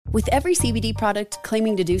With every CBD product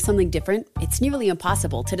claiming to do something different, it's nearly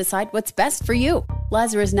impossible to decide what's best for you.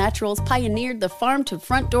 Lazarus Naturals pioneered the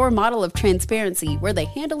farm-to-front-door model of transparency, where they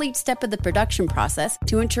handle each step of the production process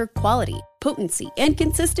to ensure quality, potency, and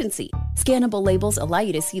consistency. Scannable labels allow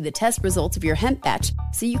you to see the test results of your hemp batch,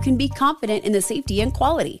 so you can be confident in the safety and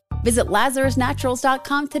quality. Visit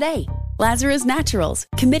LazarusNaturals.com today. Lazarus Naturals,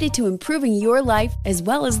 committed to improving your life as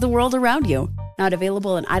well as the world around you. Not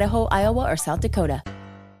available in Idaho, Iowa, or South Dakota.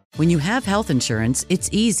 When you have health insurance, it's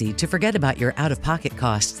easy to forget about your out-of-pocket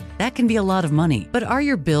costs. That can be a lot of money. But are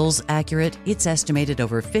your bills accurate? It's estimated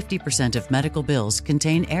over 50% of medical bills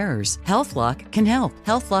contain errors. HealthLock can help.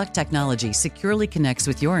 HealthLock technology securely connects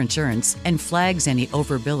with your insurance and flags any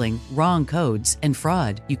overbilling, wrong codes, and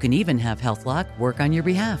fraud. You can even have HealthLock work on your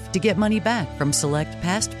behalf to get money back from select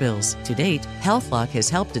past bills. To date, HealthLock has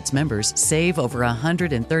helped its members save over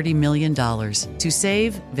 $130 million. To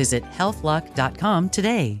save, visit healthlock.com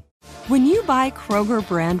today. When you buy Kroger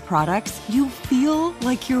brand products, you feel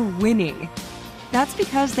like you're winning. That's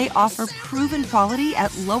because they offer proven quality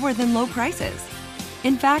at lower than low prices.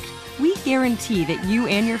 In fact, we guarantee that you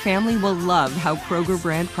and your family will love how Kroger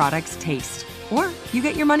brand products taste, or you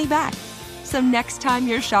get your money back. So next time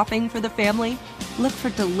you're shopping for the family, look for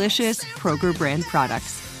delicious Kroger brand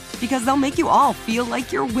products, because they'll make you all feel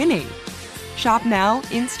like you're winning. Shop now,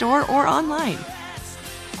 in-store, or online.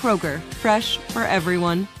 Kroger, fresh for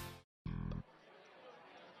everyone.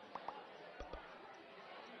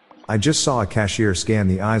 I just saw a cashier scan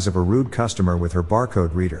the eyes of a rude customer with her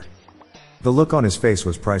barcode reader. The look on his face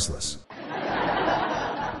was priceless.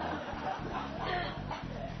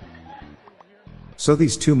 So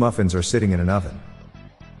these two muffins are sitting in an oven.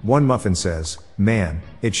 One muffin says, "Man,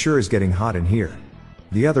 it sure is getting hot in here."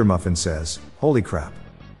 The other muffin says, "Holy crap.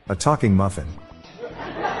 A talking muffin."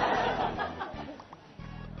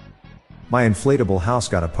 My inflatable house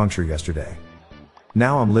got a puncture yesterday.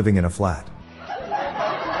 Now I'm living in a flat.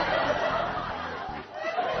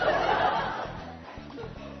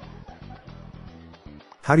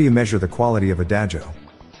 How do you measure the quality of a Adagio?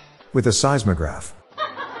 With a seismograph.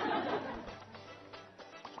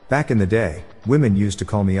 Back in the day, women used to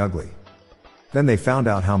call me ugly. Then they found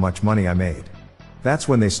out how much money I made. That's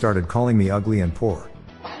when they started calling me ugly and poor.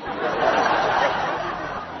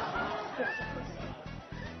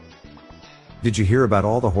 Did you hear about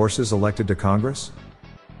all the horses elected to Congress?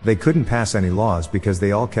 They couldn't pass any laws because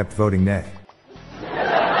they all kept voting nay.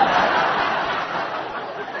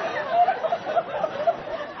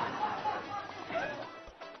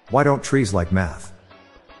 Why don't trees like math?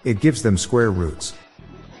 It gives them square roots.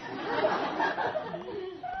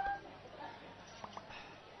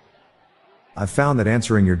 I've found that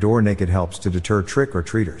answering your door naked helps to deter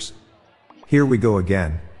trick-or-treaters. Here we go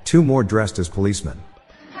again, two more dressed as policemen.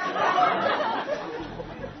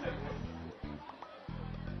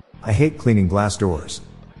 I hate cleaning glass doors.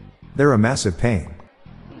 They're a massive pain.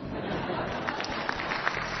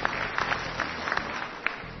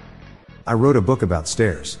 I wrote a book about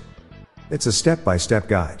stairs. It's a step-by-step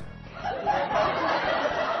guide.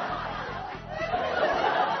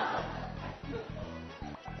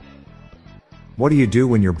 What do you do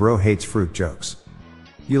when your bro hates fruit jokes?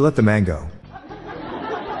 You let the man go.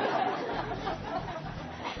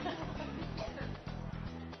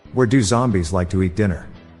 Where do zombies like to eat dinner?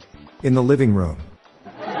 In the living room.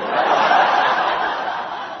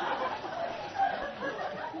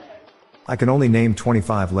 I can only name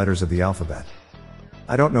 25 letters of the alphabet.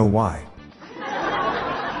 I don't know why.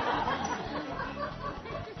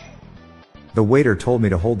 The waiter told me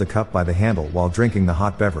to hold the cup by the handle while drinking the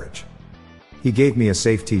hot beverage. He gave me a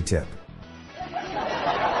safety tip.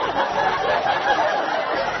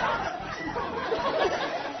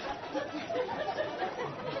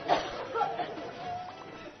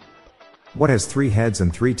 What has 3 heads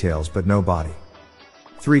and 3 tails but no body?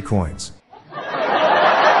 3 coins.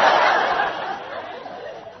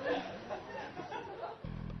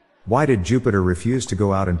 Why did Jupiter refuse to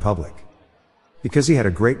go out in public? Because he had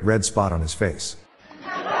a great red spot on his face.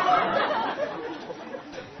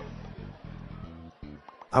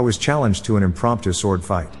 I was challenged to an impromptu sword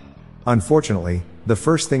fight. Unfortunately, the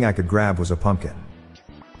first thing I could grab was a pumpkin.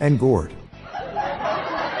 And gourd.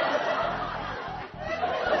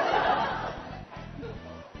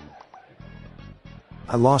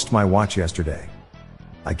 I lost my watch yesterday.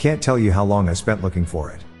 I can't tell you how long I spent looking for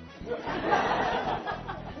it.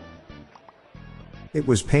 It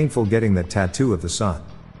was painful getting that tattoo of the sun.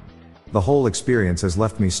 The whole experience has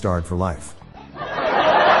left me scarred for life.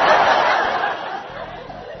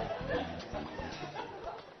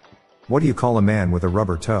 What do you call a man with a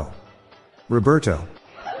rubber toe? Roberto.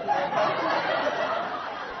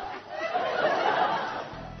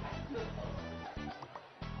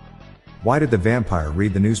 Why did the vampire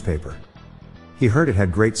read the newspaper? He heard it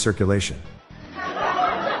had great circulation.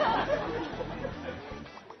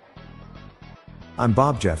 I'm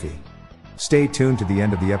Bob Jeffy. Stay tuned to the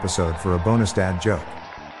end of the episode for a bonus dad joke.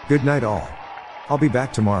 Good night all. I'll be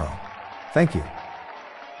back tomorrow. Thank you.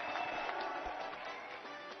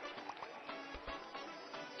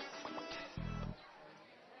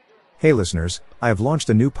 Hey listeners, I have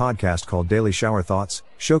launched a new podcast called Daily Shower Thoughts,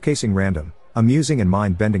 showcasing random, amusing and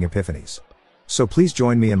mind-bending epiphanies. So please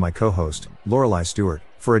join me and my co-host, Lorelei Stewart,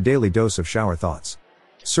 for a daily dose of shower thoughts.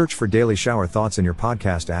 Search for Daily Shower Thoughts in your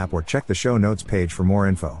podcast app or check the show notes page for more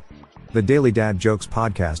info. The Daily Dad Jokes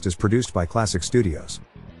podcast is produced by Classic Studios.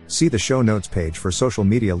 See the show notes page for social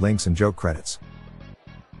media links and joke credits.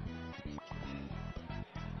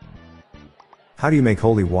 How do you make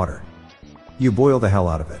holy water? You boil the hell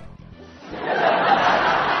out of it.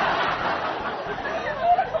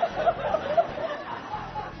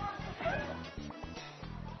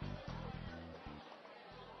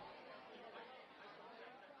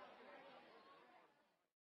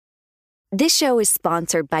 This show is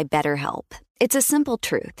sponsored by BetterHelp. It's a simple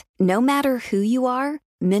truth. No matter who you are,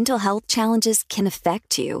 mental health challenges can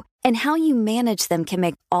affect you, and how you manage them can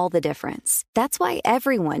make all the difference. That's why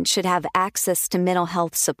everyone should have access to mental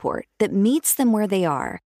health support that meets them where they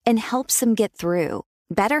are and helps them get through.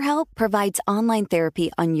 BetterHelp provides online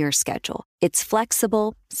therapy on your schedule. It's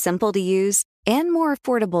flexible, simple to use, and more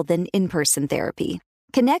affordable than in-person therapy.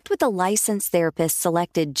 Connect with a licensed therapist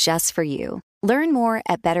selected just for you. Learn more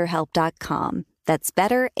at BetterHelp.com. That's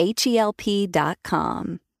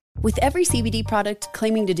BetterHelp.com. With every CBD product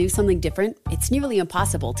claiming to do something different, it's nearly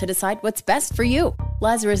impossible to decide what's best for you.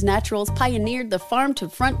 Lazarus Naturals pioneered the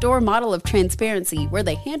farm-to-front-door model of transparency, where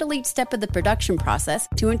they handle each step of the production process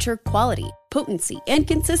to ensure quality, potency, and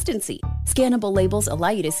consistency. Scannable labels allow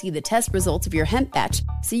you to see the test results of your hemp batch,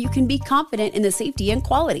 so you can be confident in the safety and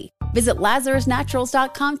quality. Visit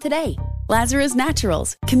LazarusNaturals.com today. Lazarus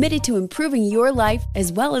Naturals, committed to improving your life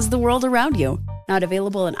as well as the world around you. Not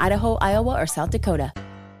available in Idaho, Iowa, or South Dakota.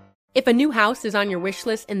 If a new house is on your wish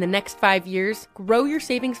list in the next 5 years, grow your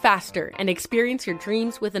savings faster and experience your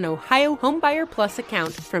dreams with an Ohio Homebuyer Plus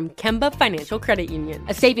account from Kemba Financial Credit Union.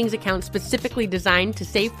 A savings account specifically designed to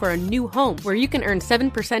save for a new home, where you can earn 7%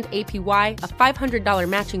 APY, a $500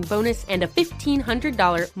 matching bonus, and a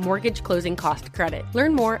 $1,500 mortgage closing cost credit.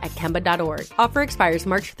 Learn more at Kemba.org. Offer expires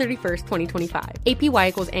March 31st, 2025. APY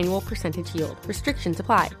equals annual percentage yield. Restrictions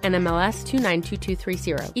apply. NMLS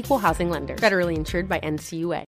 292230. Equal housing lender. Federally insured by NCUA.